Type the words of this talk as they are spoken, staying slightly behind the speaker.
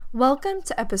Welcome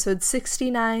to episode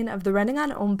 69 of the Running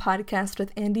on Ohm podcast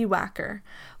with Andy Wacker,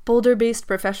 Boulder-based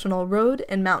professional road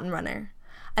and mountain runner.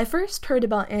 I first heard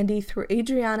about Andy through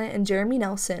Adriana and Jeremy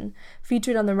Nelson,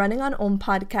 featured on the Running on Ohm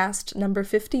podcast number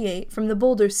 58 from the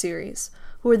Boulder series,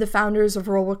 who are the founders of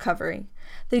Roll Recovery.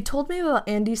 They told me about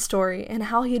Andy's story and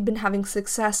how he had been having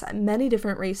success at many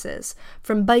different races,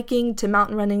 from biking to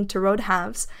mountain running to road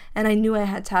halves, and I knew I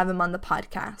had to have him on the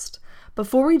podcast.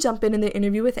 Before we jump in the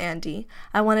interview with Andy,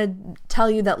 I want to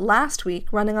tell you that last week,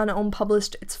 Running on Ohm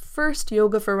published its first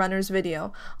Yoga for Runners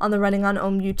video on the Running on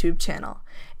Ohm YouTube channel.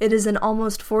 It is an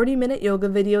almost 40-minute yoga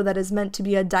video that is meant to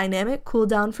be a dynamic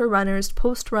cool-down for runners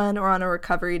post-run or on a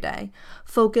recovery day,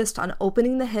 focused on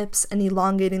opening the hips and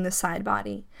elongating the side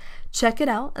body. Check it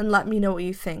out and let me know what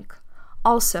you think.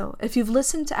 Also, if you've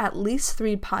listened to at least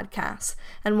 3 podcasts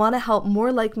and want to help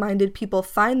more like-minded people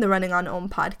find the Running on Ohm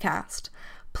podcast,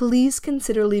 please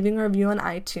consider leaving a review on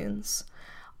iTunes.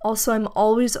 Also, I'm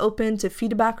always open to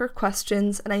feedback or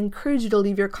questions, and I encourage you to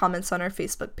leave your comments on our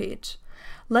Facebook page.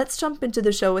 Let's jump into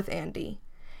the show with Andy.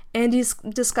 Andy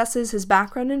discusses his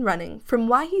background in running, from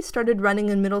why he started running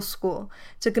in middle school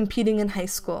to competing in high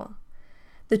school,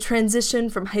 the transition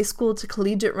from high school to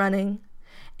collegiate running,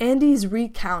 Andy's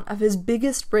recount of his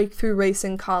biggest breakthrough race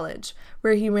in college,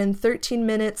 where he ran 13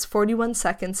 minutes 41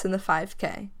 seconds in the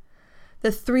 5K.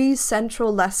 The 3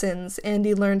 central lessons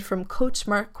Andy learned from Coach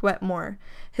Mark Wetmore,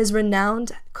 his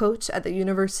renowned coach at the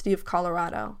University of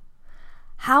Colorado.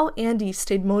 How Andy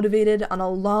stayed motivated on a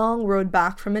long road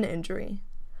back from an injury.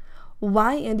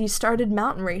 Why Andy started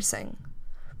mountain racing.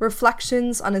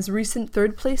 Reflections on his recent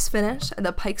 3rd-place finish at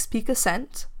the Pikes Peak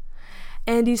Ascent.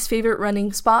 Andy's favorite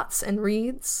running spots and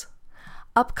reads.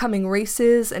 Upcoming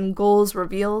races and goals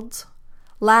revealed.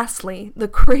 Lastly, the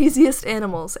craziest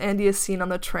animals Andy has seen on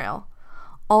the trail.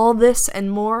 All this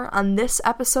and more on this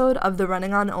episode of the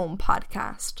Running on Ohm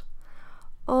podcast.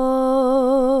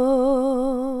 Oh.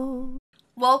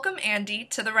 Welcome, Andy,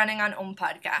 to the Running on Ohm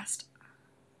podcast.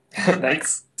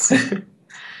 Thanks.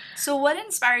 So what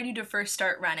inspired you to first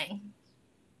start running?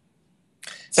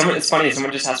 It's funny,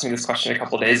 someone just asked me this question a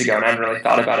couple of days ago, and I hadn't really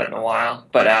thought about it in a while.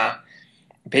 But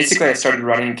basically, I started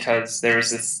running because there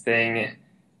was this thing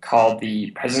called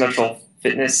the Presidential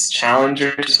Fitness Challenge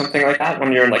or something like that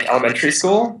when you're in elementary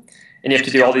school, and you have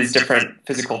to do all these different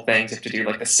physical things. You have to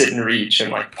do the sit and reach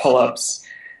and pull-ups,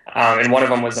 and one of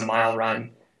them was a mile run.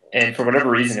 And for whatever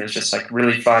reason, it was just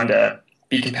really fun to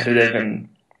be competitive and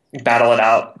battle it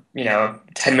out,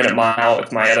 10-minute mile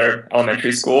with my other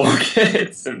elementary school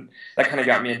kids, and that kind of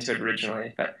got me into it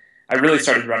originally. But I really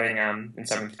started running in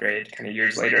 7th grade, kind of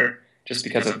years later, just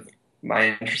because of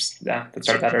my interest that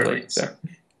started that early. So.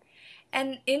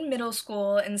 And in middle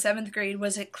school, in 7th grade,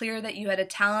 was it clear that you had a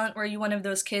talent? Were you one of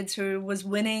those kids who was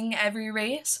winning every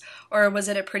race? Or was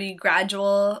it a pretty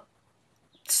gradual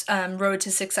road to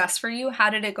success for you? How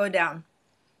did it go down?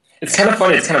 It's kind of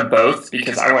funny. It's kind of both,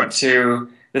 because I went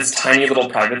to this tiny little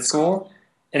private school.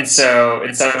 And so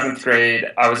in 7th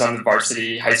grade, I was on the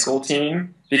varsity high school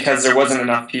team because there wasn't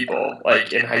enough people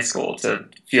in high school to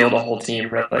field a whole team,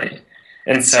 really.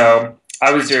 And so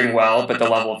I was doing well, but the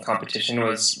level of competition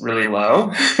was really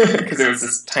low because it was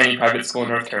this tiny private school in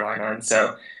North Carolina. And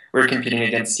so we were competing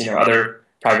against, other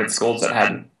private schools that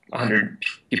had 100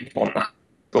 people in the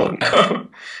school.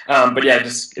 But yeah,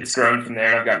 it's grown from there,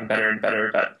 and I've gotten better and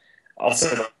better. But also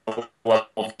the level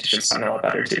of competition's gotten a lot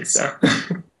better too. So.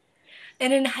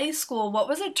 And in high school, what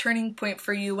was a turning point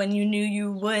for you when you knew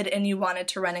you would and you wanted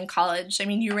to run in college? I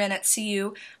mean, you ran at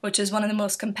CU, which is one of the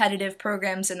most competitive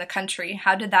programs in the country.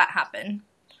 How did that happen?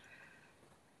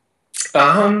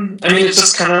 It's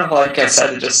just kind of like I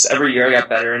said, just every year I got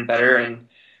better and better. And,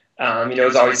 it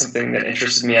was always something that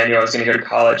interested me. I knew I was going to go to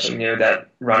college, and knew that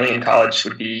running in college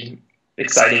would be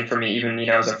exciting for me, even,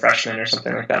 as a freshman or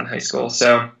something like that in high school.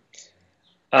 So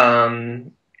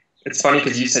it's funny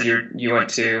because you said you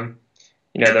went to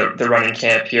the running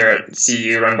camp here at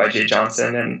CU run by Jay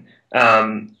Johnson. And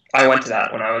I went to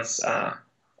that when I was a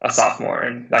sophomore,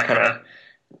 and that kind of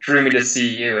drew me to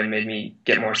CU and made me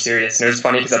get more serious. And it was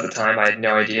funny because at the time I had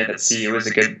no idea that CU was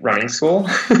a good running school.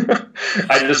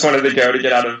 I just wanted to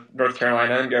get out of North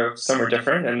Carolina and go somewhere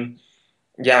different. And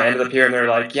yeah, I ended up here, and they're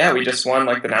like, yeah, we just won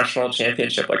the national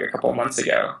championship a couple of months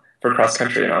ago for cross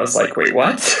country. And I was like, wait,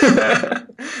 what?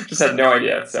 Just had no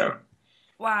idea. So.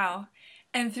 Wow.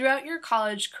 And throughout your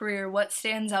college career, what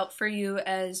stands out for you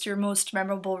as your most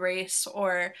memorable race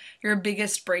or your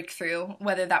biggest breakthrough,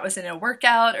 whether that was in a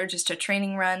workout or just a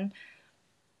training run?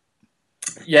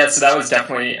 Yeah, so that was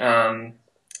definitely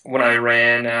when I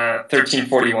ran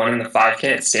 13:41 in the 5K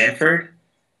at Stanford.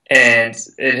 And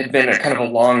it had been a kind of a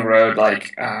long road, I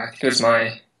think it was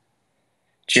my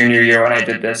junior year when I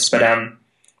did this, but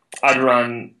I'd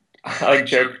run. I like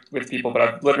joke with people, but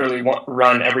I've literally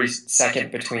run every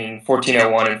second between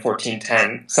 14:01 and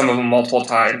 14:10. Some of them multiple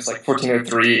times, like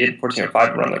 14:03 and 14:05.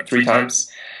 I run like 3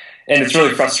 times, and it's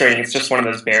really frustrating. It's just one of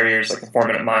those barriers, like a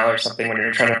 4-minute mile or something, when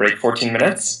you're trying to break 14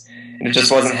 minutes, and it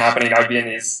just wasn't happening. I'd be in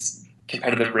these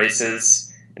competitive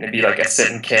races, and it'd be like a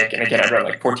sit and kick, and again, I'd run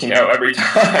like 14:0 every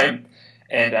time.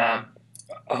 And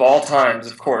of all times,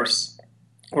 of course,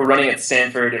 we're running at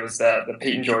Stanford. It was the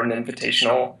Peyton Jordan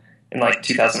Invitational in like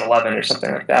 2011 or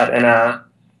something like that. And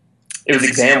it was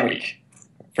exam week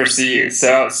for CU.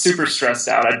 So I was super stressed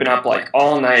out. I'd been up like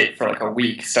all night for like a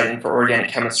week studying for organic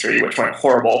chemistry, which went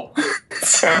horrible.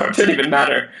 So it didn't even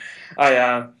matter.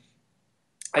 I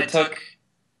took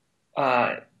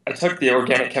the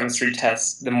organic chemistry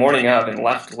test the morning of and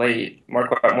left late.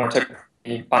 Mark Wetmore took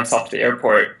me by himself to the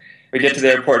airport. We get to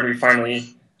the airport and we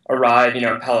finally arrive,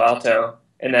 in Palo Alto.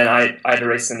 And then I had to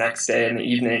race the next day in the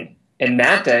evening. And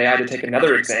that day, I had to take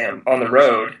another exam on the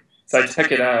road. So I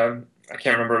took it, I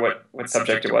can't remember what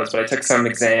subject it was, but I took some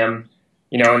exam,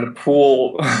 in the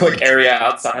pool like area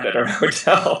outside at our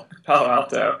hotel, Palo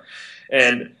Alto.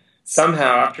 And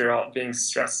somehow, after all being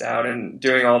stressed out and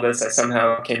doing all this, I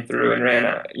somehow came through and ran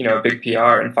a big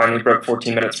PR and finally broke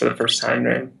 14 minutes for the first time,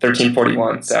 ran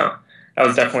 13:41. So that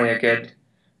was definitely a good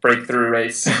breakthrough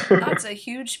race. That's a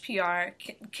huge PR.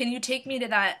 Can you take me to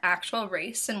that actual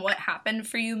race and what happened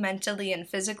for you mentally and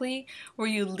physically? Were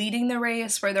you leading the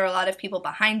race? Were there a lot of people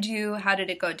behind you? How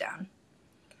did it go down?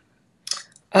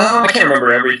 I can't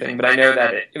remember everything, but I know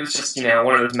that it was just,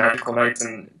 one of those magical nights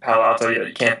in Palo Alto that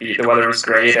you can't beat. The weather was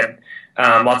great and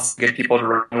lots of good people to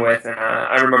run with. And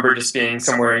I remember just being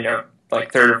somewhere,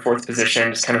 like third or fourth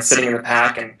position, just kind of sitting in the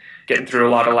pack and getting through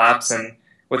a lot of laps. And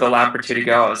with a lap or two to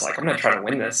go, I was like, I'm going to try to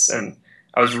win this. And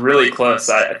I was really close.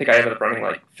 I think I ended up running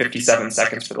like 57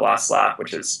 seconds for the last lap,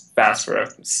 which is fast for a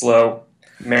slow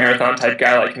marathon type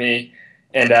guy like me.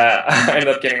 And I ended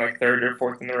up getting like third or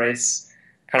fourth in the race,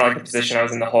 kind of like the position I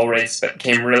was in the whole race, but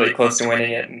came really close to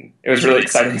winning it. And it was really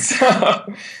exciting.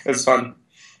 So it was fun.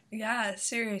 Yeah,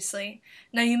 seriously.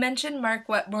 Now, you mentioned Mark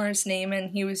Wetmore's name,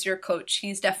 and he was your coach.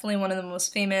 He's definitely one of the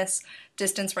most famous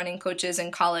distance running coaches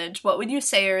in college. What would you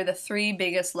say are the 3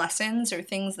 biggest lessons or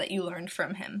things that you learned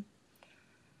from him?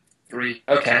 3.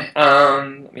 Okay.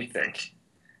 Let me think.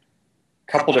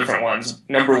 A couple different ones.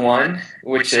 Number 1,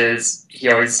 which is,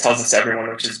 he always tells us to everyone,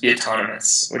 which is be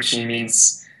autonomous, which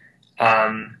means,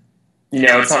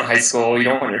 it's not high school. You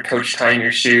don't want your coach tying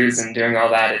your shoes and doing all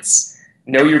that. It's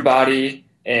know your body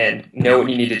and know what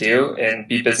you need to do and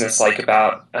be businesslike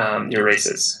about your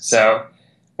races. So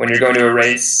when you're going to a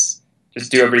race, just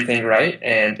do everything right,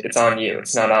 and it's on you.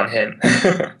 It's not on him.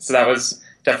 So that was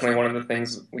definitely one of the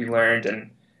things we learned, and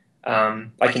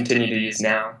I continue to use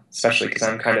now, especially because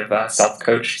I'm kind of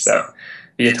self-coached, so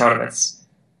be autonomous.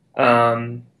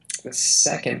 The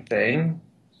second thing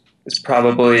is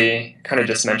probably, kind of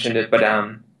just mentioned it, but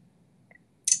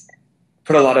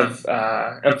put a lot of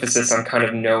emphasis on kind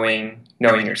of knowing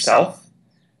yourself.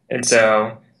 And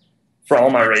so for all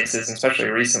my races, and especially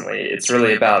recently, it's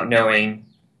really about knowing,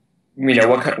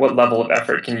 what level of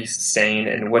effort can you sustain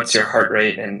and what's your heart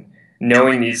rate, and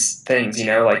knowing these things,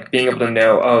 like being able to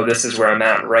know, oh, this is where I'm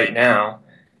at right now.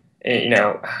 And,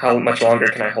 how much longer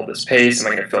can I hold this pace? Am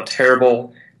I going to feel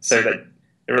terrible? So that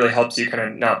it really helps you kind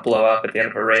of not blow up at the end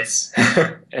of a race.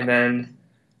 And then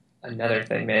another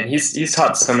thing, man, he's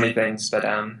taught so many things, but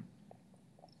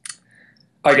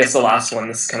I guess the last one,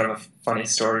 this is kind of a funny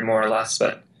story, more or less,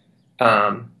 but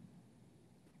I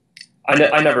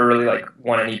never really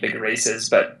won any big races,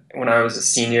 but when I was a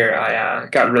senior, I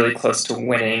got really close to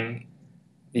winning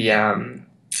the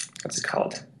what's it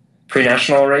called,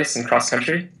 pre-national race in cross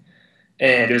country,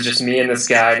 and it was just me and this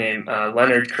guy named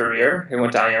Leonard Courier, who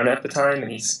went to Iona at the time,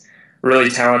 and he's really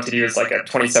talented. He was like a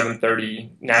 27:30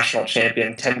 national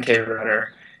champion 10K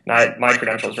runner, and my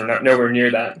credentials were nowhere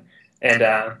near that. And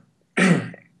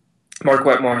Mark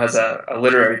Wetmore has a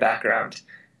literary background.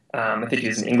 I think he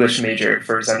was an English major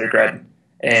for his undergrad.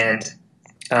 And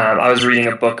I was reading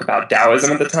a book about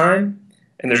Taoism at the time.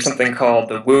 And there's something called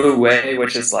the Wu Wei,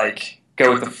 which is like,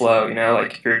 go with the flow,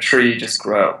 like if you're a tree, just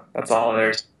grow. That's all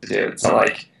there is to do. It's not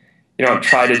like you don't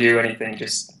try to do anything,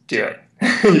 just do it.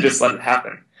 You just let it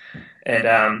happen.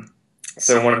 And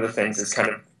so one of the things is kind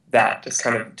of that, just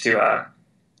kind of to,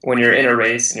 when you're in a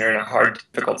race and you're in a hard,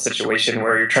 difficult situation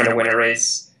where you're trying to win a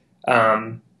race,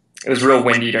 it was real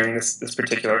windy during this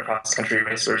particular cross-country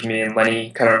race where it was me and Lenny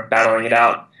kind of battling it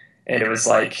out. And it was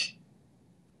like,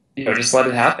 just let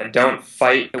it happen. Don't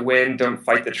fight the wind. Don't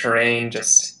fight the terrain.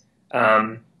 Just,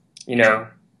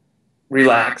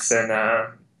 relax and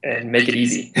and make it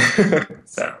easy.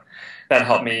 So that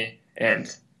helped me,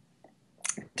 and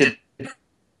did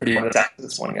pretty well with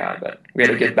this one guy, but we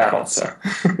had a good battle. So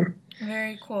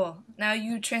Very cool. Now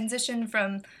you transitioned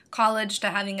from college to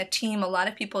having a team, a lot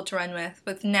of people to run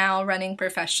with now running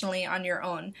professionally on your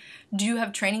own. Do you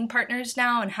have training partners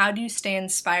now, and how do you stay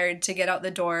inspired to get out the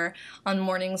door on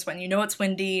mornings when you know it's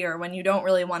windy or when you don't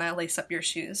really want to lace up your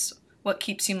shoes? What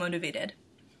keeps you motivated?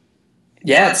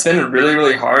 yeah, it's been really,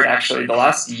 really hard actually. The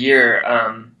last year,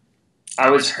 I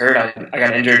was hurt. I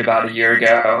got injured about a year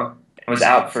ago. I was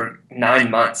out for 9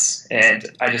 months, and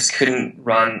I just couldn't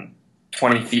run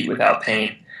 20 feet without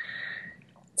pain.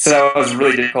 So that was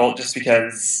really difficult just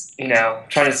because,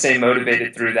 trying to stay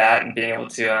motivated through that and being able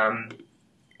to,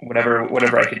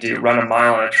 whatever I could do, run a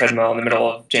mile on a treadmill in the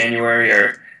middle of January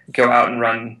or go out and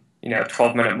run,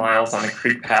 12-minute miles on a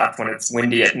creek path when it's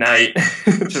windy at night.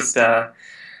 Just,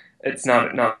 it's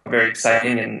not very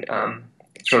exciting, and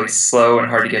it's really slow and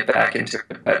hard to get back into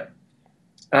it. But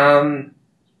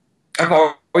I've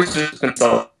always just been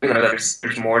told, that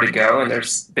there's more to go and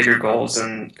there's bigger goals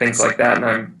and things like that, and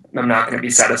I'm not going to be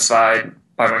satisfied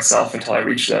by myself until I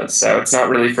reach those. So it's not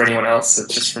really for anyone else.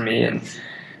 It's just for me, and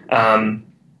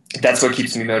that's what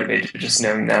keeps me motivated, just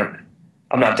knowing that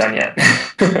I'm not done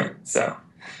yet. So.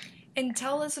 And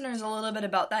tell listeners a little bit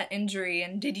about that injury,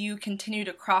 and did you continue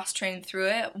to cross-train through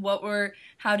it?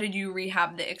 How did you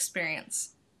rehab the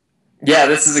experience? Yeah,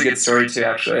 this is a good story too,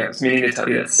 actually. I was meaning to tell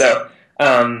you this. So,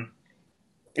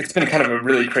 it's been kind of a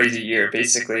really crazy year,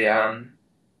 basically.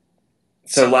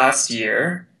 So last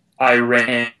year, I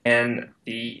ran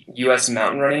the U.S.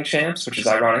 mountain running champs, which is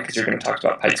ironic because you're going to talk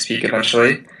about Pikes Peak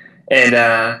eventually. And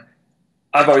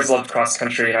I've always loved cross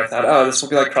country, and I thought, oh, this will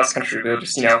be like cross country. We'll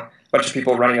just, a bunch of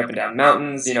people running up and down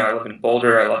mountains. I live in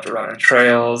Boulder. I love to run on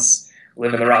trails.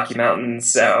 Live in the Rocky Mountains.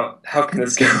 So how can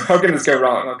this go? How can this go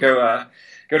wrong? I'll go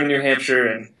to New Hampshire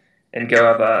and go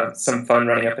have some fun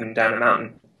running up and down a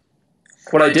mountain.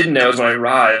 What I didn't know is when I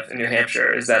arrived in New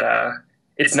Hampshire is that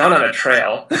it's not on a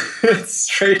trail. It's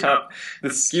straight up the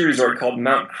ski resort called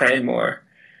Mount Cranmore.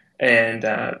 And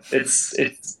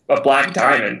it's a black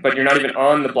diamond, but you're not even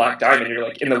on the black diamond. You're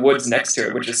like in the woods next to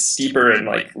it, which is steeper and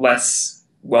like less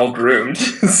well-groomed.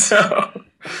 So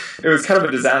it was kind of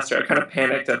a disaster. I kind of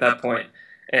panicked at that point.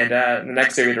 And the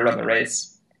next day we had to run the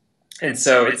race. And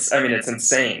so it's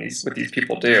insane what these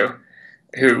people do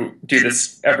who do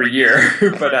this every year.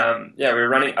 But we were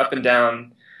running up and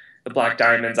down the Black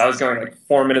Diamonds. I was going like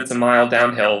 4 minutes a mile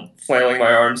downhill, flailing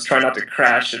my arms, trying not to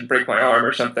crash and break my arm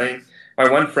or something. My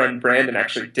one friend, Brandon,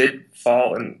 actually did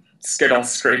fall and get all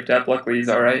scraped up. Luckily, he's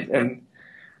all right. And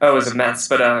it was a mess.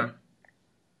 But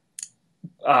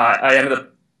I ended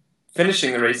up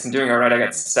finishing the race and doing all right. I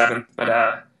got seventh, but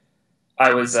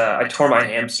I tore my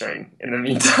hamstring in the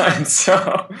meantime.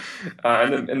 So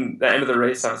in the end of the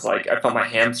race, I was like, I felt my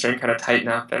hamstring kind of tighten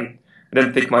up, and I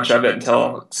didn't think much of it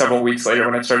until several weeks later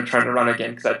when I started trying to run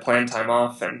again because I planned time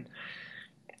off, and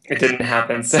it didn't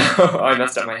happen. So I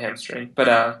messed up my hamstring.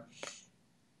 But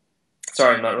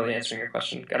sorry, I'm not really answering your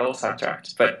question. Got a little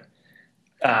sidetracked. But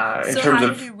how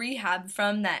did you rehab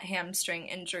from that hamstring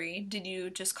injury? Did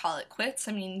you just call it quits?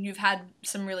 I mean, you've had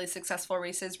some really successful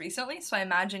races recently, so I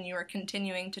imagine you are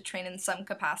continuing to train in some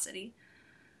capacity.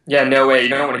 Yeah, no way. You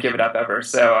don't want to give it up ever.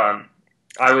 So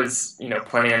I was,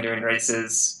 planning on doing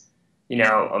races,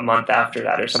 a month after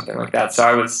that or something like that. So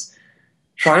I was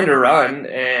trying to run,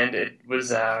 and it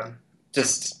was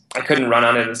I couldn't run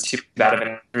on it. It was too bad of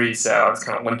an injury, so I was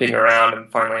kind of limping around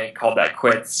and finally called that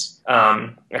quits.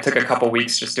 I took a couple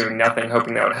weeks just doing nothing,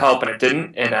 hoping that would help, and it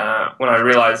didn't. And when I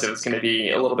realized it was going to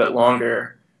be a little bit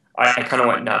longer, I kind of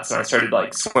went nuts, and I started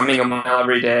like swimming a mile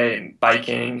every day and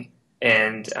biking,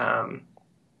 and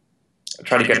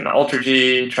try to get an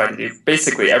Ultra-G, try to do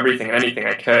basically everything and anything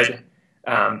I could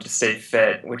to stay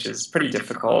fit, which is pretty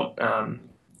difficult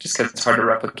just because it's hard to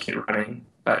replicate running.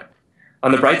 But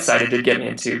on the bright side, it did get me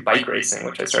into bike racing,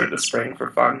 which I started this spring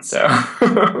for fun. So,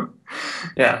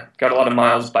 yeah, got a lot of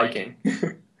miles biking.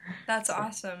 That's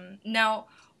awesome. Now,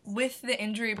 with the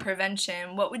injury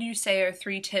prevention, what would you say are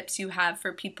 3 tips you have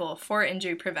for people for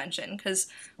injury prevention? Because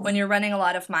when you're running a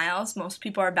lot of miles, most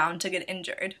people are bound to get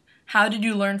injured. How did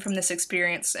you learn from this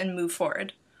experience and move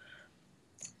forward?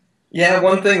 Yeah,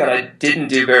 one thing that I didn't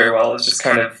do very well is just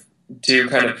do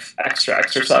extra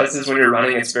exercises when you're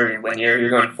running. It's very linear. You're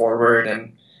going forward,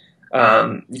 and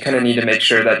you kind of need to make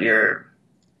sure that you're,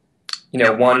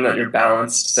 that you're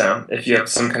balanced. So if you have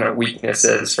some kind of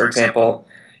weaknesses, for example,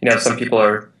 some people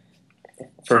are,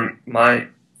 for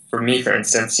me, for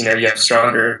instance, you have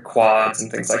stronger quads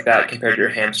and things like that compared to your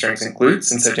hamstrings and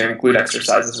glutes, and so doing glute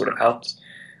exercises would have helped.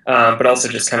 but also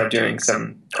just kind of doing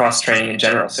some cross training in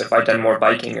general. So if I'd done more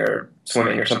biking or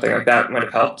swimming or something like that, might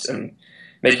have helped, and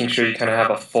making sure you kind of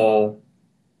have a full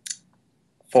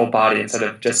body instead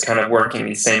of just kind of working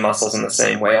these same muscles in the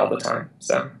same way all the time.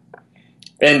 So,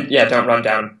 and yeah, don't run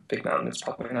down a big mountain. It's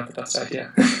probably not the best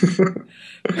idea.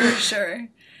 For sure.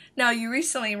 Now, you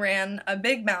recently ran a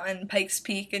big mountain, Pikes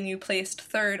Peak, and you placed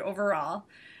 3rd overall.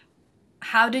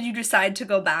 How did you decide to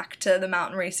go back to the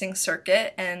mountain racing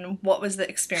circuit, and what was the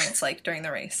experience like during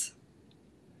the race?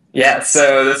 Yeah,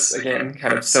 so this, again,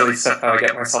 kind of silly stuff how I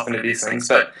get myself into these things,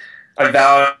 but I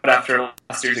vowed after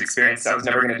last year's experience I was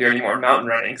never going to do any more mountain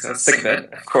running, so I was sick of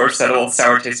it. Of course, I had a little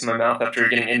sour taste in my mouth after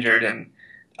getting injured, and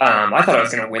I thought I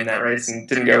was going to win that race, and it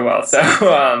didn't go well.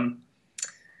 So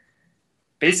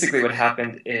basically what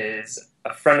happened is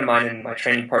a friend of mine and my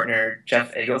training partner,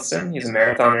 Jeff Eggleston, he's a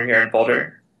marathoner here in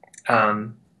Boulder,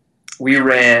 we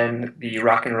ran the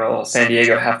Rock and Roll San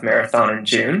Diego Half Marathon in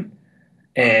June,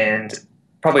 and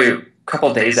probably a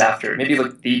couple days after, maybe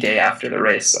like the day after the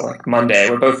race, so like Monday,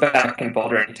 we're both back in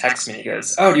Boulder, and he texts me, he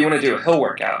goes, "Oh, do you want to do a hill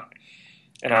workout?"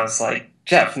 And I was like,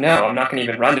 "Jeff, no, I'm not going to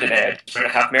even run today. I just ran a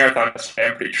half marathon yesterday.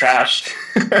 I'm pretty trashed."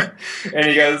 And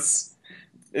he goes,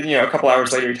 a couple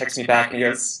hours later, he texts me back, and he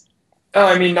goes, "Oh,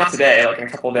 I mean, not today, like in a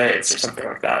couple of days," or something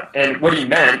like that. And what he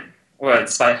meant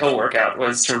was, by hill workout,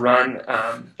 was to run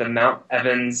the Mount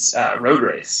Evans road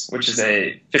race, which is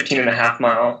a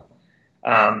 15.5-mile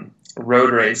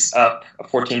road race up a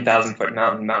 14,000-foot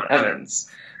mountain, Mount Evans.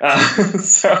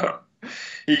 So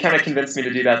he kind of convinced me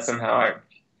to do that somehow.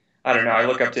 I don't know. I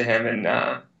look up to him, and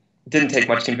it didn't take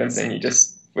much convincing. He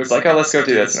just was like, "Oh, let's go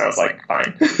do this." And I was like,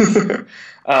 "Fine."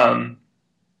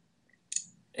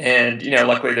 And,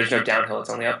 luckily there's no downhill. It's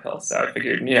only uphill. So I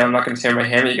figured, I'm not going to tear my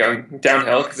hammy going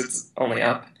downhill because it's only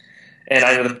up. And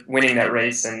I ended up winning that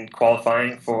race and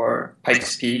qualifying for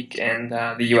Pikes Peak and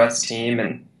the U.S. team.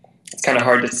 And it's kind of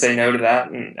hard to say no to that.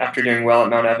 And after doing well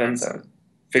at Mount Evans, I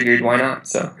figured, why not?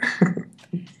 So.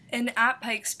 And at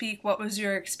Pikes Peak, what was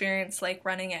your experience like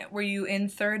running it? Were you in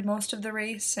 3rd most of the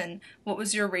race? And what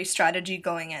was your race strategy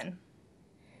going in?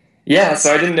 Yeah,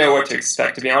 so I didn't know what to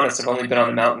expect, to be honest. I've only been on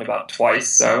the mountain about twice.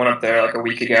 So I went up there like a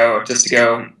week ago just to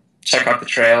go check out the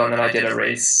trail. And then I did a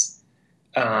race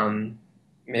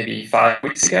maybe 5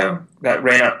 weeks ago that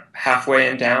ran up halfway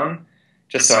and down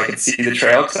just so I could see the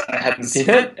trail because I hadn't seen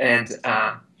it. And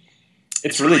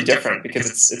it's really different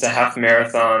because it's a half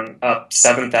marathon up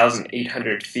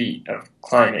 7,800 feet of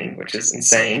climbing, which is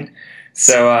insane.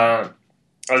 So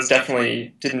I was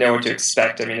definitely didn't know what to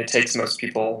expect. I mean, it takes most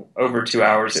people over 2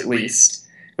 hours at least,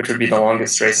 which would be the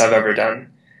longest race I've ever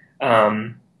done.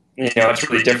 It's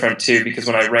really different too because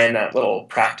when I ran that little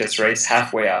practice race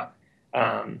halfway up,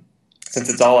 since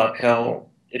it's all uphill,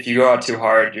 if you go out too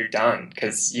hard, you're done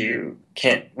because you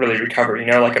can't really recover.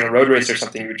 Like in a road race or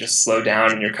something, you would just slow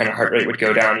down and your kind of heart rate would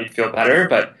go down. You'd feel better,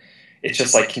 but it's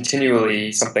just like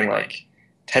continually something like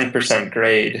 10%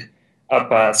 grade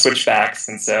up switchbacks,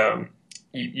 and so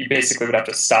you basically would have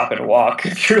to stop and walk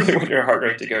if you really want your heart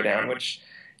rate to go down, which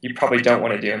you probably don't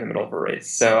want to do in the middle of a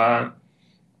race. So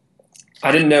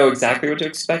I didn't know exactly what to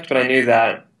expect, but I knew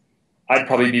that I'd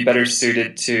probably be better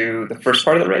suited to the first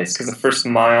part of the race because the first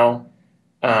mile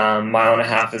and a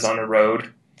half is on a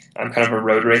road. I'm kind of a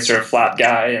road racer, a flat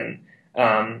guy, and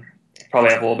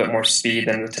probably have a little bit more speed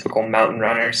than the typical mountain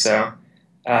runner. So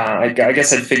I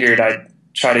guess I figured I'd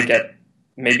try to get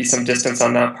maybe some distance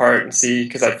on that part and see,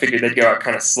 because I figured they'd go out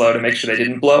kind of slow to make sure they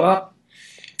didn't blow up.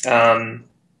 And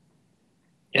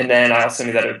then I also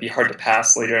knew that it would be hard to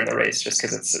pass later in the race just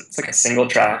because it's like a single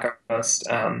track almost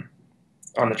on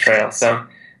the trail. So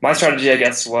my strategy, I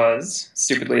guess, was,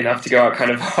 stupidly enough, to go out kind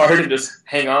of hard and just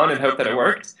hang on and hope that it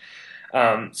worked.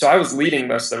 So I was leading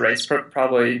most of the race,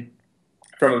 probably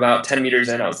from about 10 meters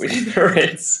in, I was leading the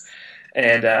race.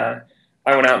 And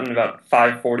I went out in about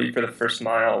 5:40 for the first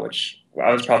mile, which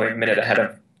I was probably a minute ahead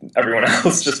of everyone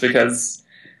else just because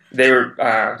they were,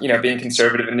 being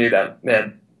conservative and knew that they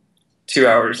had 2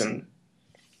 hours and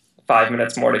 5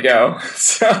 minutes more to go.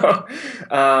 So,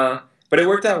 but it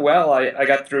worked out well. I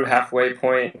got through halfway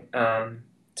point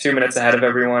 2 minutes ahead of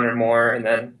everyone or more, and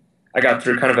then I got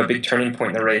through kind of a big turning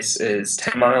point in the race is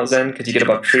 10 miles in because you get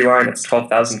above tree line, it's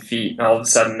 12,000 feet, and all of a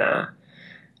sudden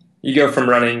you go from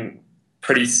running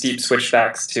pretty steep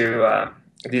switchbacks to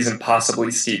these impossibly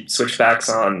steep switchbacks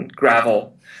on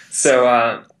gravel. So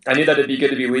I knew that it'd be good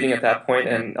to be leading at that point,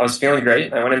 and I was feeling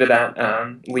great. I went into that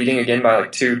leading again by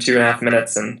like 2.5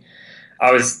 minutes, and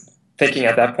I was thinking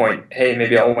at that point, hey,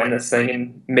 maybe I'll win this thing,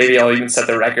 and maybe I'll even set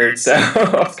the record. So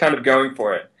I was kind of going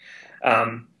for it.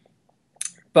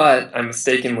 But I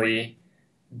mistakenly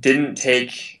didn't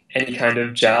take any kind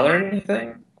of gel or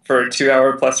anything. for a 2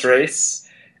 hour plus race.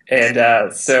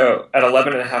 And so at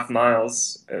 11 and a half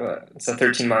miles, it's a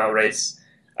 13-mile race,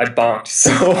 I bonked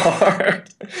so hard.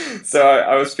 So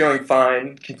I was feeling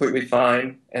fine, completely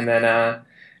fine. And then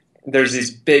there's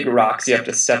these big rocks you have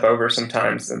to step over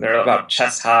sometimes, and they're about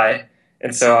chest high.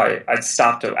 And so I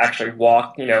stopped to actually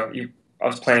walk. I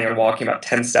was planning on walking about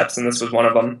 10 steps, and this was one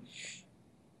of them.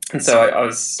 And so I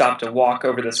was stopped to walk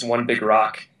over this one big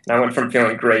rock. And I went from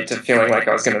feeling great to feeling like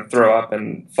I was going to throw up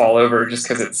and fall over, just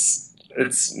because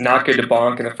it's not good to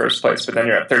bonk in the first place, but then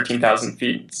you're at 13,000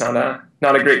 feet. It's not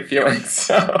a great feeling.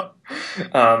 So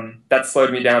that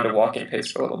slowed me down to walking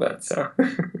pace for a little bit. So.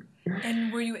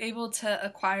 And were you able to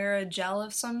acquire a gel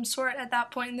of some sort at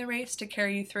that point in the race to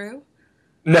carry you through?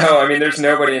 No, I mean, there's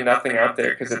nobody and nothing out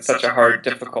there because it's such a hard,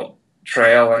 difficult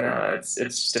trail, and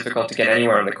it's difficult to get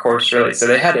anywhere on the course, really. So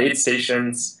they had aid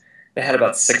stations. They had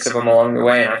about 6 of them along the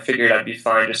way, and I figured I'd be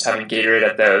fine just having Gatorade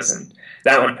at those, and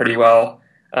that went pretty well.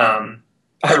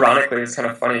 Ironically, it was kind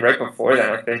of funny. Right before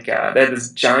that, I think they had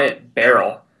this giant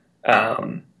barrel.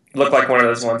 Looked like one of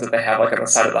those ones that they have like on the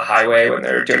side of the highway when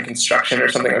they're doing construction or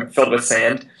something, like filled with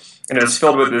sand. And it was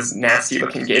filled with this nasty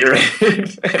looking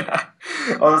Gatorade.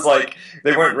 And I was like,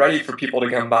 they weren't ready for people to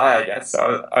come by, I guess.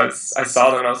 So I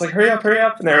saw them and I was like, hurry up.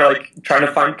 And they were like trying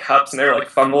to find cups and they were like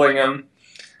fumbling them.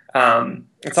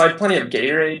 And so I had plenty of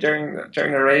Gatorade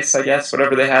during the race, I guess,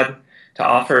 whatever they had to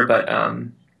offer. But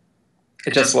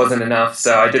it just wasn't enough.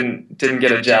 So I didn't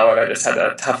get a gel, and I just had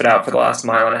to tough it out for the last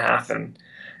mile and a half, and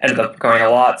ended up going a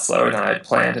lot slower than I had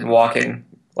planned and walking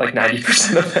like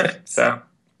 90% of it. So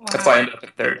That's why I ended up in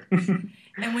third.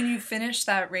 And when you finished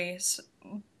that race,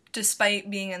 despite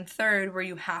being in third, were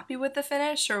you happy with the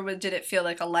finish, or did it feel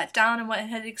like a letdown in what it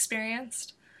had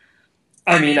experienced?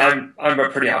 I mean, I'm a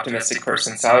pretty optimistic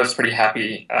person, so I was pretty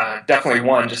happy. Definitely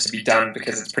one, just to be done,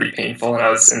 because it's pretty painful, and I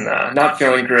was not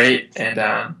feeling great, and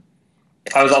I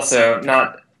was also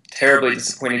not terribly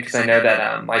disappointed because I know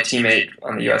that my teammate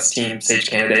on the U.S. team, Sage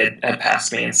Candidate, had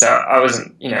passed me, and so I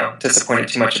wasn't, disappointed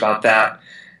too much about that.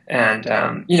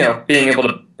 And being able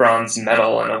to bronze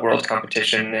medal in a world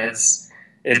competition it's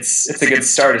a good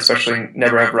start, especially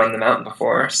never have run the mountain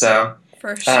before. So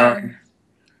for sure.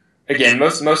 Again,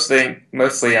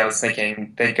 mostly I was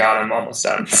thinking, thank God I'm almost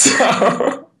done.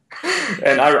 So,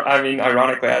 and I mean,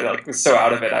 ironically, I was so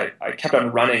out of it. I kept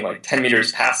on running like 10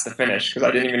 meters past the finish because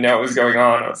I didn't even know what was going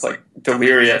on. I was like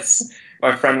delirious.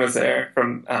 My friend was there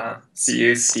from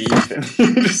CU, Steve, and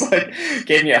he just like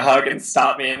gave me a hug and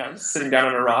stopped me, and I was sitting down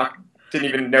on a rock, didn't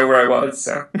even know where I was.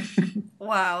 So.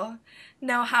 Wow.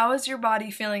 Now, how is your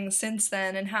body feeling since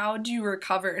then, and how do you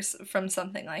recover from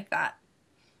something like that?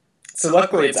 So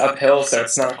luckily it's uphill, so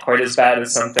it's not quite as bad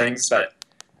as some things, but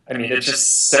I mean, it's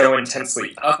just so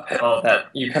intensely uphill that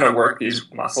you kind of work these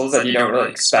muscles that you don't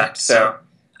really expect. So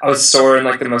I was sore in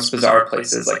like the most bizarre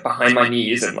places, like behind my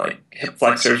knees, and like hip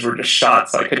flexors were just shot,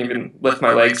 so I couldn't even lift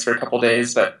my legs for a couple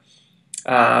days, but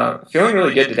feeling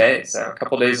really good today. So a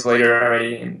couple days later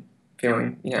already, and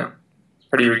feeling,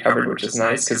 pretty recovered, which is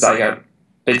nice because I got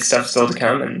big stuff still to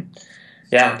come, and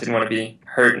didn't want to be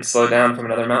hurt and slow down from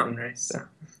another mountain race. So.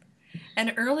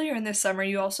 And earlier in the summer,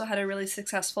 you also had a really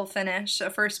successful finish, a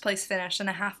first-place finish in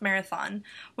a half marathon.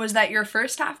 Was that your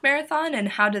first half marathon, and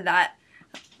how did that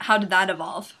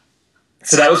evolve?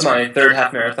 So that was my third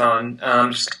half marathon.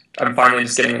 I'm finally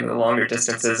just getting into the longer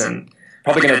distances, and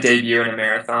probably going to debut in a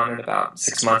marathon in about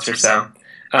 6 months or so.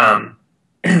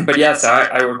 But yeah, so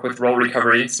I work with Roll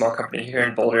Recovery, small company here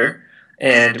in Boulder,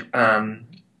 and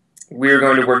we were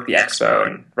going to work the expo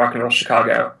in Rock and Roll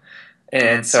Chicago.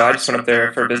 And so I just went up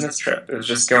there for a business trip. It was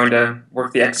just going to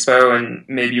work the expo and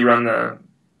maybe run the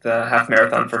half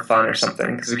marathon for fun or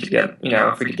something, because we could get,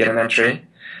 if we could get an entry.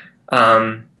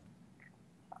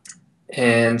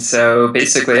 And so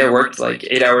basically I worked like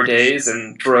 8-hour days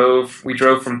and we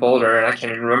drove from Boulder, and I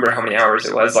can't even remember how many hours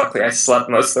it was. Luckily I slept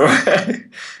most of the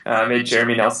way. Made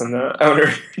Jeremy Nelson, the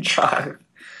owner, drive.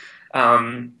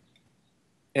 And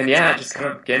just kind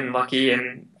of getting lucky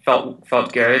and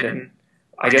felt good. And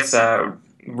I guess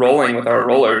rolling with our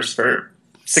rollers for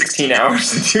 16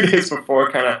 hours and 2 days before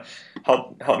kind of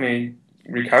helped me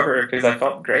recover, because I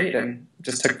felt great and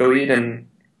just took the lead and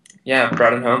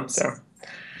brought it home. So.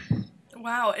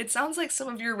 Wow, it sounds like some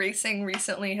of your racing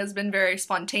recently has been very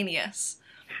spontaneous.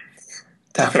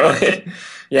 Definitely.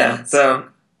 Yeah. So,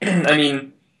 I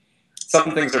mean,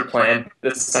 some things are planned.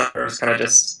 This summer was kind of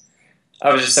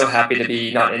I was just so happy to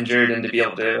be not injured and to be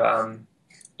able to,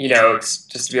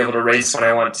 just to be able to race when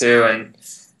I want to, and,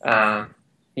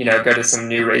 go to some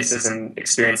new races and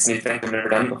experience new things I've never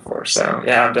done before. So,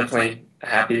 I'm definitely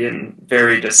happy and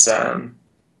very just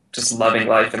loving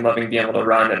life and loving being able to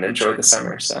run and enjoy the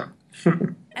summer. So.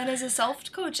 And as a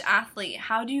self-coach athlete,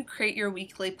 how do you create your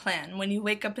weekly plan? When you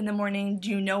wake up in the morning,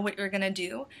 do you know what you're going to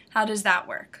do? How does that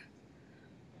work?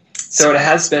 So it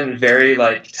has been very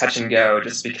touch and go,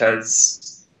 just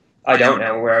because I don't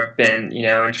know where I've been,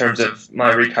 in terms of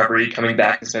my recovery. Coming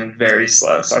back has been very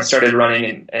slow. So I started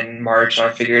running in March, and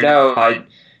I figured, by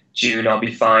June I'll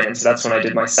be fine. And so that's when I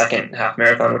did my second half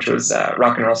marathon, which was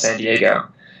Rock and Roll San Diego.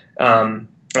 And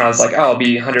I was like, I'll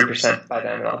be 100% by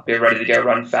then, and I'll be ready to go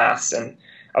run fast. And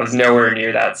I was nowhere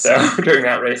near that. So during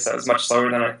that race, I was much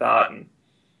slower than I thought. And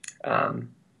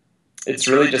it's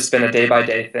really just been a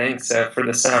day-by-day thing. So for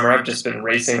the summer, I've just been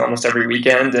racing almost every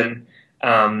weekend and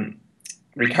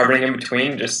recovering in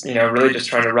between, just, really just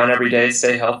trying to run every day,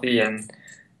 stay healthy, and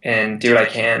do what I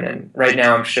can. And right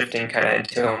now I'm shifting kind of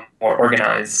into a more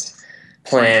organized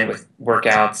plan with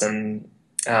workouts and,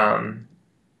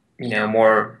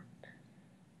 more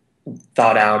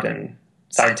thought out and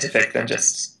scientific than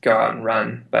just go out and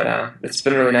run. But it's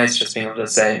been really nice just being able to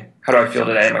say, how do I feel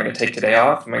today? Am I going to take today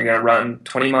off? Am I going to run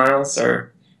 20 miles,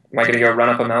 or am I going to go run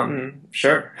up a mountain?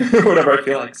 Sure. Whatever I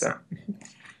feel like. So.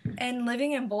 And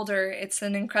living in Boulder, it's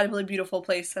an incredibly beautiful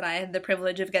place that I had the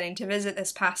privilege of getting to visit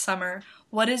this past summer.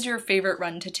 What is your favorite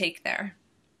run to take there?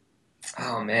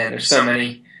 Oh man, there's so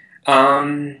many.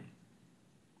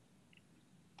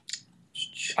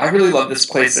 I really love this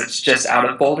place that's just out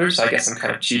of Boulder, so I guess I'm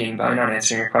kind of cheating by not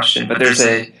answering your question. But there's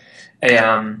a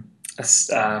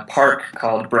park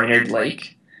called Brainerd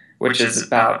Lake, which is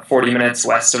about 40 minutes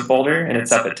west of Boulder, and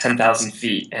it's up at 10,000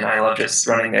 feet. And I love just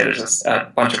running there. There's just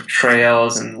a bunch of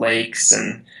trails and lakes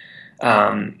and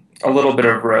a little bit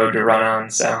of road to run on.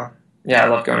 So yeah, I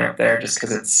love going up there just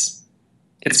because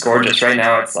it's gorgeous. Right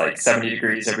now it's 70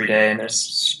 degrees every day, and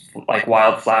there's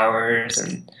wildflowers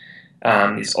and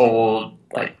these old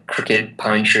crooked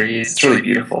pine trees. It's really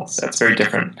beautiful. So it's very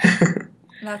different.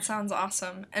 That sounds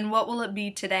awesome. And what will it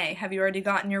be today? Have you already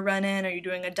gotten your run in? Are you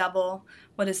doing a double?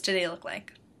 What does today look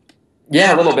like?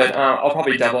 Yeah, a little bit. I'll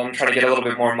probably double. I'm trying to get a little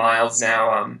bit more miles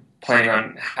now. Planning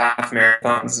on half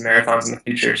marathons and marathons in the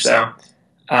future. So,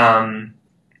 in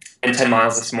 10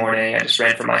 miles this morning, I just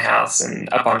ran from my house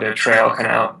and up onto a trail kind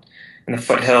of out in the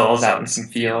foothills, out in some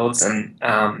fields. And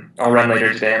I'll run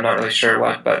later today. I'm not really sure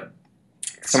what, but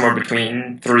somewhere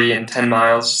between 3 and 10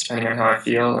 miles, depending on how I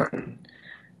feel. And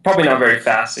probably not very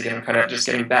fast. Again, I'm kind of just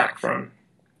getting back from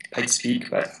Pikes Peak,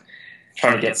 but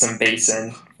trying to get some base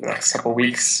in the next couple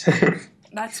weeks.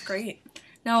 That's great.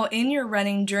 Now, in your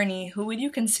running journey, who would you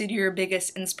consider your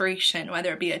biggest inspiration,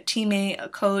 whether it be a teammate, a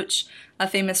coach, a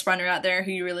famous runner out there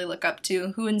who you really look up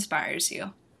to? Who inspires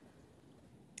you?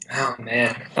 Oh,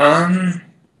 man.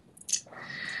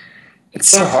 It's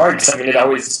so hard because, it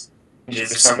always changes.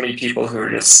 There's so many people who are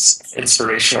just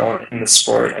inspirational in the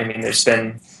sport.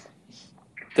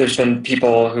 There's been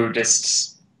people who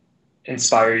just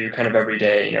inspire you kind of every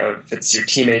day. If it's your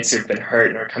teammates who've been hurt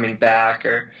and are coming back,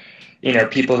 or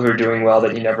people who are doing well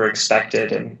that you never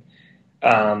expected, and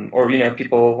or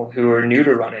people who are new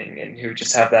to running and who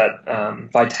just have that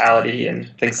vitality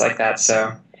and things like that.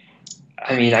 So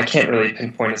I can't really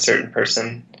pinpoint a certain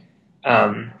person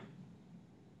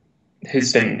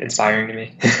who's been inspiring to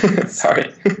me.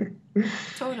 Sorry.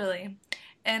 Totally.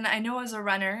 And I know as a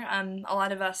runner, a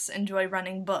lot of us enjoy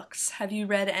running books. Have you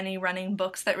read any running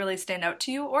books that really stand out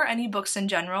to you, or any books in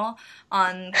general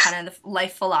on kind of the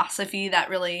life philosophy that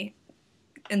really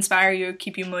inspire you or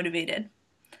keep you motivated?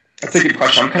 That's a good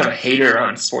question. I'm kind of a hater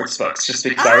on sports books just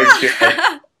because I always feel like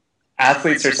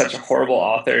athletes are such horrible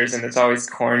authors and it's always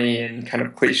corny and kind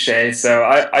of cliche. So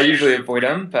I usually avoid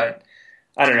them, but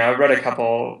I don't know. I've read a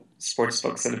couple sports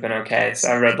books that have been okay. So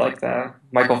I read the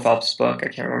Michael Phelps book. I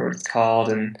can't remember what it's called.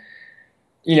 And,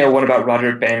 one about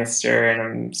Roger Bannister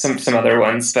and some other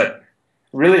ones. But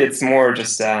really it's more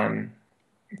just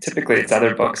typically it's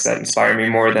other books that inspire me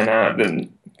more than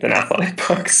athletic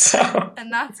books. So.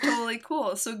 And that's totally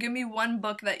cool. So give me one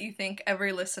book that you think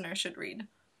every listener should read.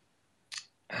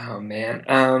 Oh, man.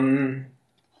 Oh,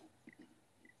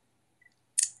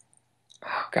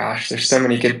 gosh, there's so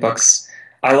many good books.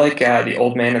 I like The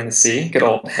Old Man and the Sea, good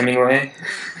old Hemingway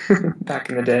back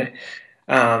in the day.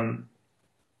 I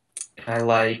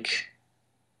like,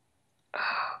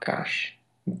 oh, gosh,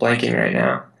 I'm blanking right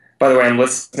now. By the way, I'm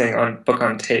listening on book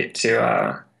on tape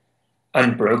to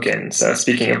Unbroken. So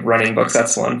speaking of running books,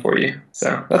 that's one for you.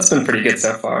 So that's been pretty good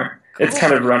so far. Cool. It's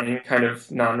kind of running, kind of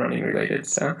non-running related.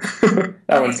 So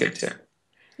that one's good too.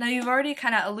 Now, you've already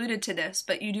kind of alluded to this,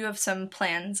 but you do have some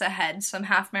plans ahead, some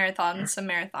half marathons, some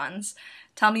marathons.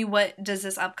 Tell me, what does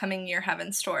this upcoming year have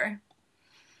in store?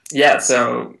 Yeah,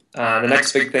 so the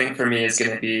next big thing for me is going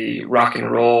to be Rock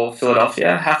and Roll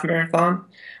Philadelphia half marathon,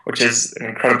 which is an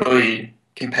incredibly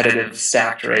competitive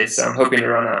stacked race. So I'm hoping to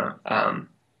run a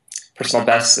personal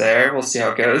best there. We'll see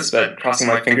how it goes, but crossing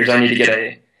my fingers, I need to get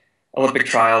a Olympic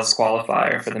trials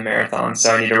qualifier for the marathon.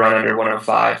 So I need to run under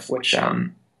 105, which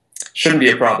shouldn't be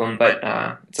a problem, but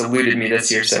it's eluded me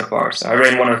this year so far. So I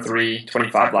ran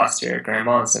 103.25 last year at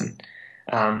Grandma's, and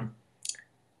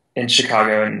in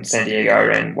Chicago and San Diego I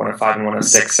ran 105 and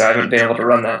 106, so I haven't been able to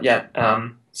run that yet.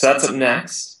 So that's up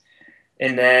next.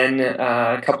 And then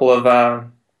a couple of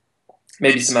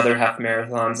maybe some other half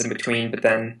marathons in between, but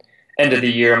then end of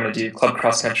the year I'm going to do club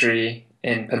cross country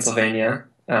in Pennsylvania,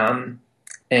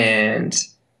 and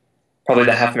probably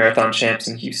the half marathon champs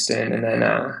in Houston, and then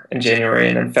in January,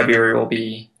 and then February will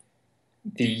be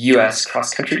the U.S.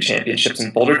 cross country championships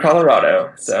in Boulder,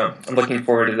 Colorado. So I'm looking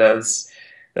forward to those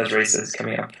races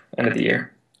coming up end of the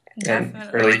year. Definitely.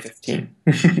 And early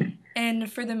 15.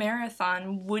 And for the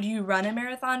marathon, would you run a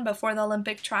marathon before the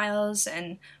Olympic trials,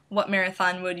 and what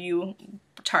marathon would you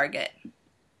target?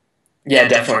 Yeah,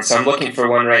 definitely. So I'm looking for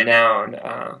one right now in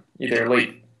either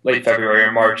late February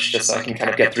or March, just so I can kind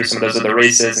of get through some of those other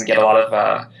races and get a lot of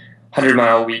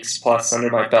 100-mile weeks plus under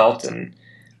my belt and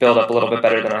build up a little bit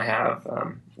better than I have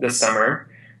this summer.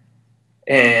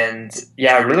 And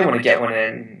yeah, I really want to get one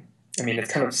in. I mean,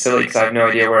 it's kind of silly because I have no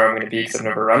idea where I'm going to be because I've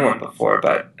never run one before,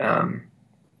 but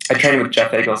I train with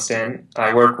Jeff Eggleston.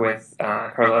 I work with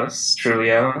Carlos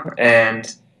Trujillo,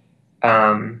 and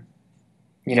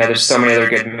there's so many other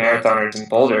good marathoners in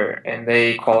Boulder, and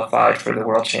they qualified for the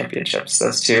World Championships.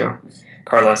 Those two,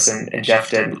 Carlos and Jeff,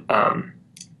 did the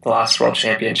last World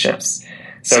Championships.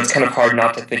 So it's kind of hard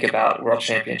not to think about World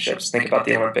Championships, think about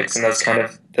the Olympics and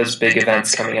those big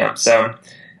events coming up. So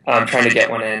I'm trying to get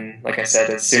one in, like I said,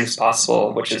 as soon as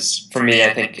possible, which is, for me,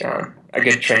 I think, a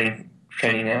good training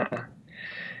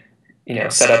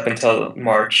set up until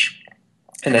March,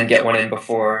 and then get one in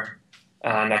before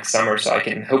next summer so I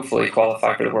can hopefully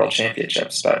qualify for the World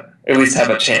Championships, but at least have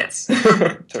a chance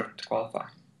to qualify.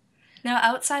 Now,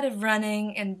 outside of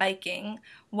running and biking,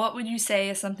 what would you say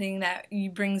is something that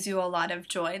brings you a lot of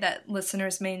joy that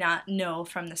listeners may not know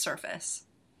from the surface?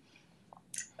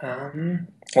 Well,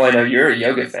 I know you're a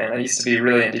yoga fan. I used to be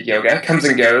really into yoga. It comes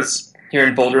and goes. Here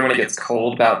in Boulder, when it gets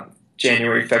cold, about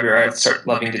January, February, I start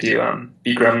loving to do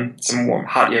Bikram, some warm,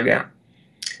 hot yoga.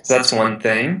 So that's one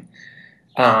thing.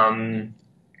 And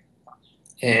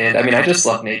I mean, I just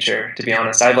love nature, to be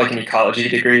honest. I have like an ecology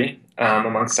degree,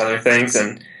 amongst other things,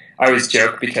 and I always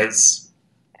joke because,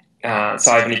 so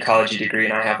I have an ecology degree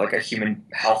and I have like a human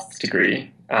health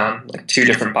degree, like two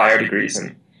different bio degrees.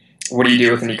 And what do you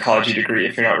do with an ecology degree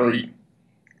if you're not really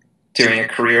doing a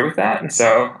career with that? And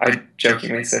so I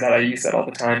jokingly say that I use that all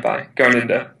the time by going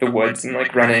into the woods and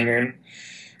like running and,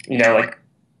 like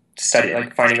study,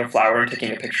 like finding a flower and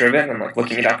taking a picture of it and like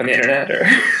looking it up on the internet, or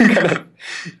kind of,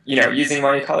 using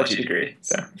my ecology degree.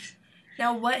 So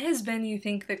now, what has been, you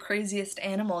think, the craziest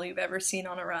animal you've ever seen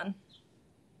on a run?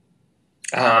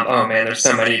 Oh man, there's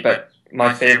so many, but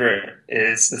my favorite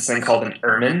is this thing called an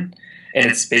ermine, and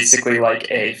it's basically like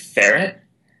a ferret.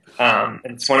 And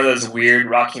it's one of those weird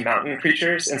Rocky Mountain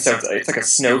creatures, and so it's like a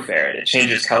snow ferret. It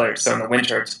changes color, so in the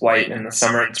winter it's white, and in the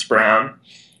summer it's brown.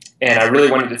 And I really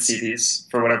wanted to see these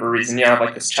for whatever reason. I have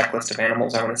like this checklist of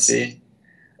animals I want to see.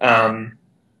 And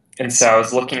so I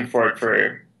was looking for it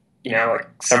for,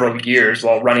 like several years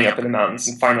while running up in the mountains.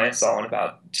 And finally I saw one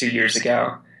about 2 years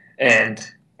ago and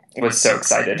was so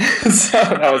excited. So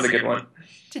that was a good one.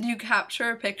 Did you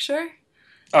capture a picture?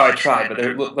 Oh, I tried, but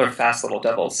they're fast little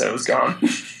devils, so it was gone.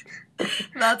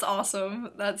 That's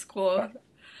awesome. That's cool.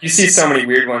 You see so many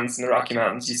weird ones in the Rocky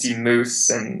Mountains. You see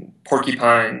moose and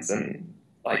porcupines and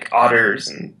like otters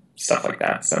and stuff like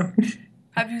that. So,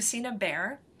 have you seen a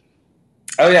bear?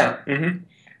 Oh yeah. Mm-hmm.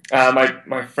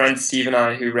 My friend Steve and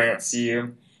I, who ran at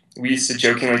CU, we used to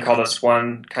jokingly call this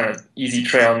one kind of easy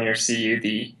trail near CU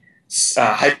the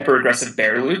hyper aggressive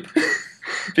bear loop,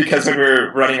 because when we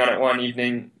were running on it one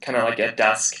evening, kind of like at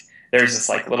dusk, there's this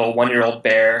like little 1-year-old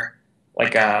bear,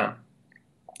 like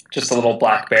just a little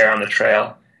black bear on the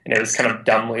trail, and it was kind of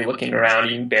dumbly looking around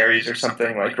eating berries or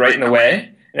something, like right in the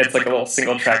way. And it's like a little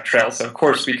single track trail, so of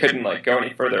course we couldn't like go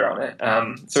any further on it.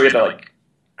 So we had to like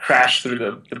crash through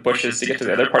the bushes to get to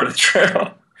the other part of the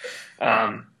trail.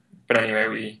 But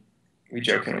anyway, we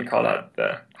jokingly call that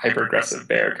the hyper aggressive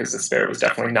bear, because this bear was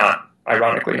definitely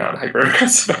ironically not hyper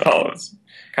aggressive at all. It was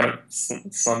kind of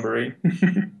slumbery.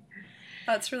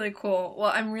 That's really cool.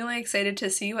 Well, I'm really excited to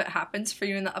see what happens for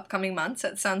you in the upcoming months.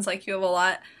 It sounds like you have a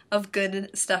lot of good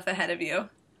stuff ahead of you.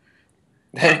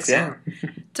 Thanks, yeah.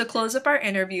 To close up our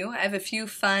interview, I have a few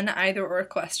fun either-or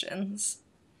questions.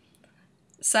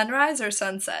 Sunrise or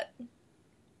sunset?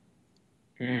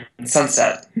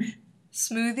 Sunset.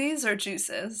 Smoothies or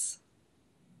juices?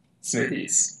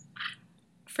 Smoothies.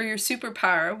 For your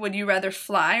superpower, would you rather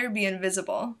fly or be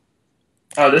invisible?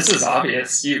 Oh, this is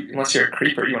obvious. Unless you're a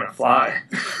creeper, you want to fly.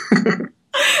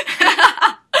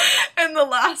 And the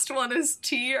last one is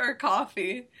tea or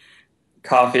coffee?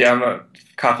 Coffee. I'm a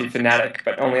coffee fanatic,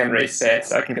 but only on race day,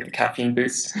 so I can get the caffeine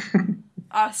boost.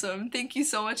 Awesome. Thank you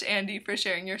so much, Andy, for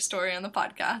sharing your story on the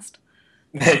podcast.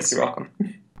 Thanks. You're welcome.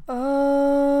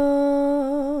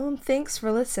 Thanks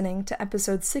for listening to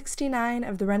episode 69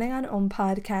 of the Running on Ohm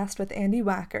podcast with Andy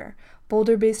Wacker,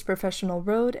 Boulder-based professional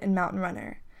road and mountain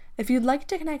runner. If you'd like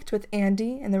to connect with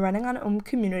Andy and the Running on Ohm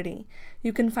community,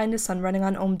 you can find us on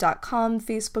runningonohm.com,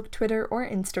 Facebook, Twitter, or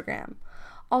Instagram.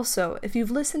 Also, if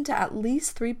you've listened to at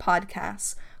least 3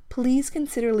 podcasts, please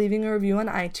consider leaving a review on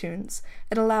iTunes.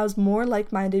 It allows more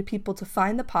like-minded people to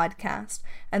find the podcast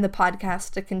and the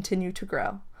podcast to continue to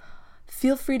grow.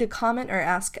 Feel free to comment or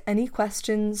ask any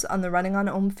questions on the Running on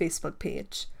Ohm Facebook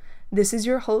page. This is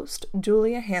your host,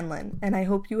 Julia Hanlon, and I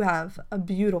hope you have a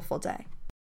beautiful day.